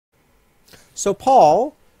So,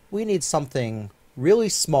 Paul, we need something really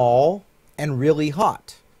small and really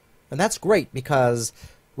hot. And that's great because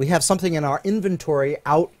we have something in our inventory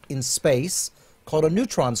out in space called a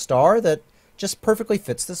neutron star that just perfectly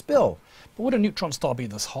fits this bill. But would a neutron star be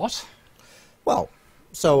this hot? Well,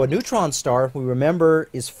 so a neutron star, we remember,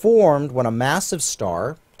 is formed when a massive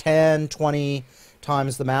star, 10, 20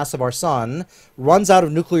 times the mass of our sun, runs out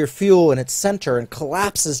of nuclear fuel in its center and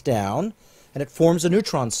collapses down, and it forms a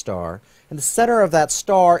neutron star. And the center of that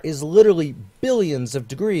star is literally billions of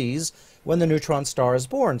degrees when the neutron star is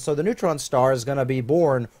born. So the neutron star is going to be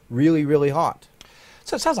born really, really hot.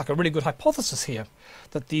 So it sounds like a really good hypothesis here,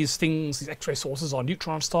 that these things, these X-ray sources, are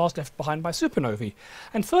neutron stars left behind by supernovae.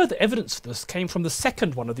 And further evidence for this came from the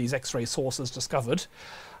second one of these X-ray sources discovered.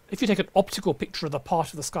 If you take an optical picture of the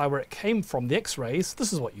part of the sky where it came from, the X-rays,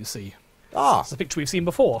 this is what you see. Ah. It's a picture we've seen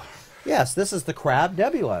before. Yes, this is the Crab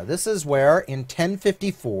Nebula. This is where, in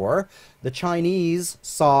 1054, the Chinese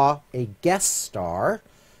saw a guest star,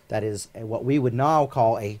 that is what we would now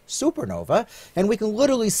call a supernova, and we can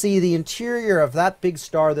literally see the interior of that big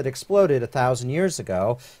star that exploded 1,000 years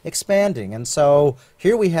ago expanding. And so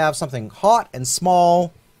here we have something hot and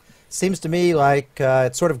small. Seems to me like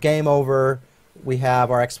it's sort of game over. We have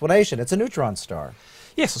our explanation. It's a neutron star.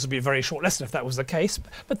 Yes, this would be a very short lesson if that was the case,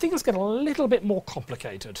 but things get a little bit more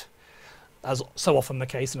complicated, as so often the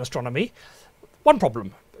case in astronomy. One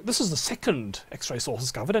problem. This is the second X-ray source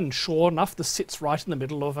discovered, and sure enough, this sits right in the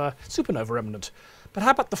middle of a supernova remnant. But how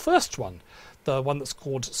about the first one? The one that's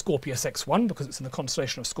called Scorpius X1, because it's in the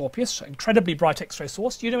constellation of Scorpius, incredibly bright X-ray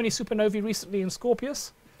source. Do you know any supernovae recently in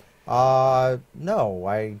Scorpius? No,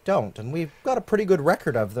 I don't. And we've got a pretty good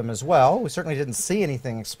record of them as well. We certainly didn't see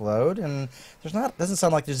anything explode, and doesn't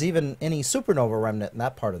sound like there's even any supernova remnant in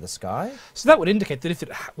that part of the sky. So that would indicate that if it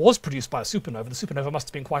was produced by a supernova, the supernova must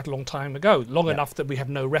have been quite a long time ago, long enough that we have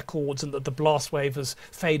no records and that the blast wave has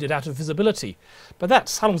faded out of visibility. But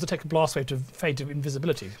how long does it take a blast wave to fade to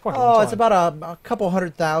invisibility? Quite a long time. It's about a couple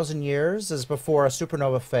 100,000 years is before a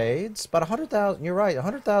supernova fades. But 100,000, you're right,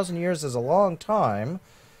 100,000 years is a long time.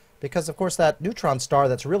 Because, of course, that neutron star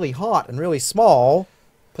that's really hot and really small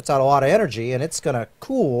puts out a lot of energy, and it's going to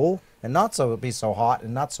cool and be so hot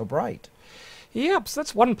and not so bright. Yep, so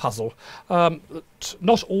that's one puzzle.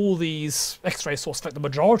 Not all these X-ray sources, in fact, the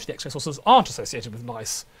majority of the X-ray sources aren't associated with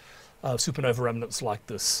nice supernova remnants like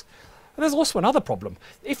this. And there's also another problem.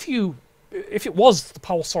 If it was the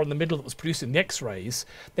pulsar in the middle that was producing the X-rays,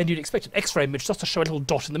 then you'd expect an X-ray image just to show a little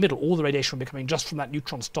dot in the middle. All the radiation would be coming just from that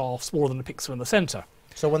neutron star, smaller than a pixel in the center.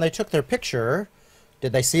 So when they took their picture,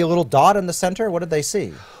 did they see a little dot in the center? What did they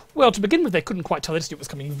see? Well, to begin with, they couldn't quite tell. They just knew it was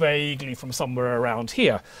coming vaguely from somewhere around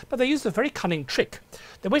here. But they used a very cunning trick.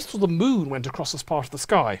 They waited till the moon went across this part of the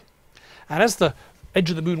sky. And as the edge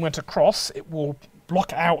of the moon went across, it will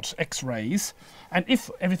block out X-rays. And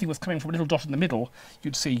if everything was coming from a little dot in the middle,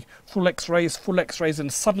 you'd see full X-rays,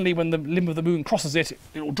 and suddenly when the limb of the moon crosses it,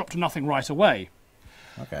 it will drop to nothing right away.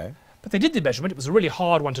 Okay. But they did the measurement. It was a really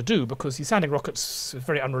hard one to do because these sounding rockets are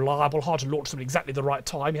very unreliable, hard to launch them at exactly the right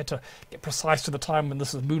time. You had to get precise to the time when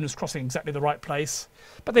the moon was crossing exactly the right place.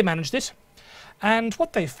 But they managed it. And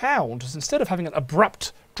what they found was instead of having an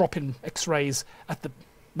abrupt drop in X-rays at the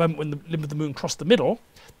moment when the limb of the moon crossed the middle,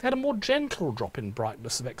 they had a more gentle drop in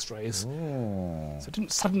brightness of X-rays. Ooh. So it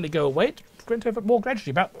didn't suddenly go away. It went over more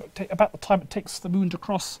gradually, about the time it takes the moon to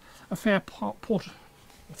cross a fair portion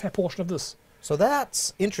of this. So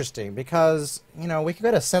that's interesting because, we can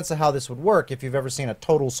get a sense of how this would work if you've ever seen a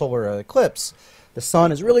total solar eclipse. The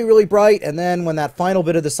sun is really, really bright, and then when that final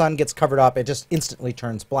bit of the sun gets covered up, it just instantly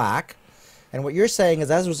turns black. And what you're saying is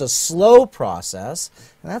that was a slow process,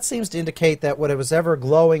 and that seems to indicate that what was ever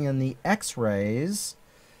glowing in the X-rays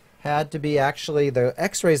had to be actually, the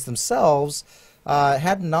X-rays themselves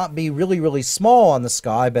had not be really, really small on the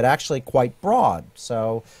sky, but actually quite broad.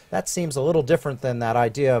 So that seems a little different than that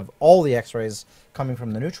idea of all the X-rays coming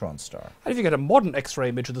from the neutron star. And if you get a modern X-ray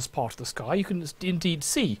image of this part of the sky, you can indeed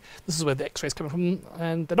see this is where the X-rays coming from,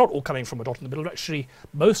 and they're not all coming from a dot in the middle, they're actually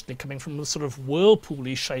mostly coming from the sort of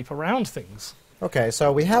whirlpool-y shape around things. Okay,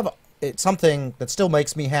 so we have something that still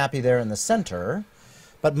makes me happy there in the center.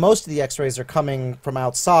 But most of the X-rays are coming from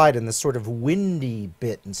outside in this sort of windy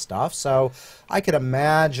bit and stuff. So I could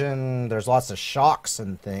imagine there's lots of shocks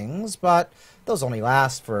and things, but those only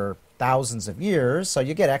last for thousands of years. So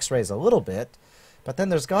you get X-rays a little bit, but then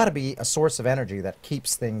there's got to be a source of energy that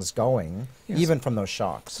keeps things going, even from those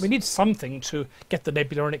shocks. We need something to get the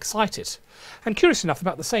nebula and excite it. And curious enough,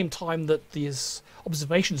 about the same time that these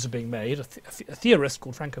observations are being made, a theorist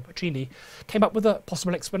called Franco Pacini came up with a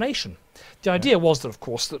possible explanation. The idea was that, of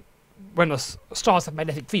course, that when stars have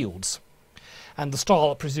magnetic fields, And the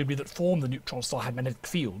star, presumably, that formed the neutron star had magnetic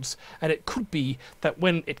fields, and it could be that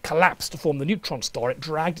when it collapsed to form the neutron star, it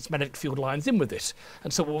dragged its magnetic field lines in with it.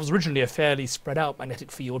 And so what was originally a fairly spread out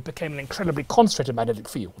magnetic field became an incredibly concentrated magnetic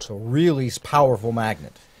field. So really powerful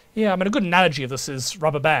magnet. Yeah, I mean, a good analogy of this is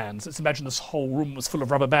rubber bands. Let's imagine this whole room was full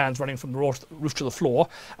of rubber bands running from the roof to the floor,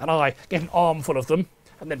 and I get an armful of them,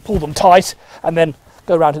 and then pull them tight, and then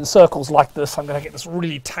go around in circles like this. I'm going to get this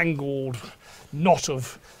really tangled knot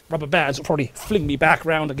of rubber bands will probably fling me back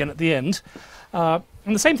round again at the end.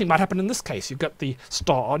 And the same thing might happen in this case. You've got the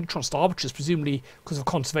star, neutron star, which is presumably, because of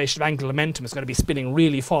conservation of angular momentum, is going to be spinning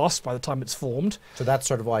really fast by the time it's formed. So that's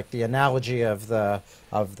sort of like the analogy of the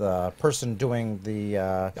person doing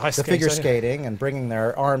the figure skating and bringing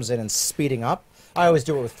their arms in and speeding up. I always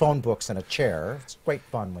do it with phone books and a chair. It's great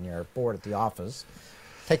fun when you're bored at the office.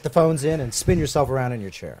 Take the phones in and spin yourself around in your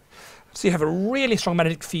chair. So you have a really strong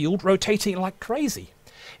magnetic field rotating like crazy.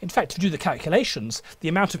 In fact, to do the calculations, the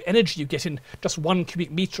amount of energy you get in just 1 cubic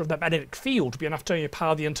metre of that magnetic field would be enough to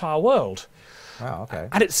power the entire world. Wow, okay.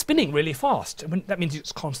 And it's spinning really fast. And that means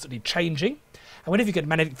it's constantly changing. And whenever you get a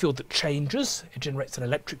magnetic field that changes, it generates an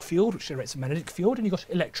electric field, which generates a magnetic field, and you've got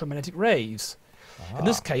electromagnetic rays. Aha. In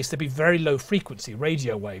this case, there'd be very low frequency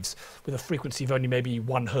radio waves with a frequency of only maybe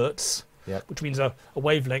 1 hertz, which means a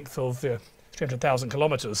wavelength of 300,000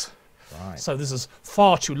 kilometres. Right. So this is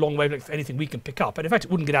far too long wavelength for anything we can pick up. And in fact,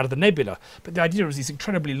 it wouldn't get out of the nebula. But the idea is these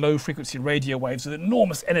incredibly low frequency radio waves with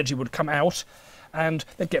enormous energy would come out, and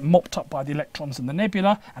they'd get mopped up by the electrons in the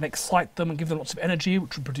nebula and excite them and give them lots of energy,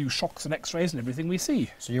 which would produce shocks and X-rays and everything we see.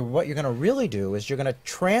 So what you're going to really do is you're going to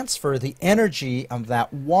transfer the energy of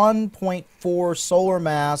that 1.4 solar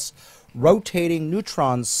mass rotating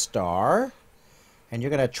neutron star, and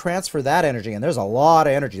you're going to transfer that energy, and there's a lot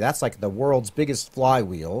of energy. That's like the world's biggest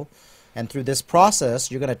flywheel. And through this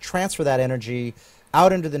process, you're going to transfer that energy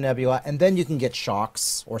out into the nebula, and then you can get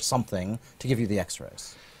shocks or something to give you the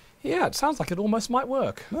X-rays. Yeah, it sounds like it almost might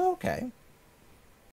work. Okay.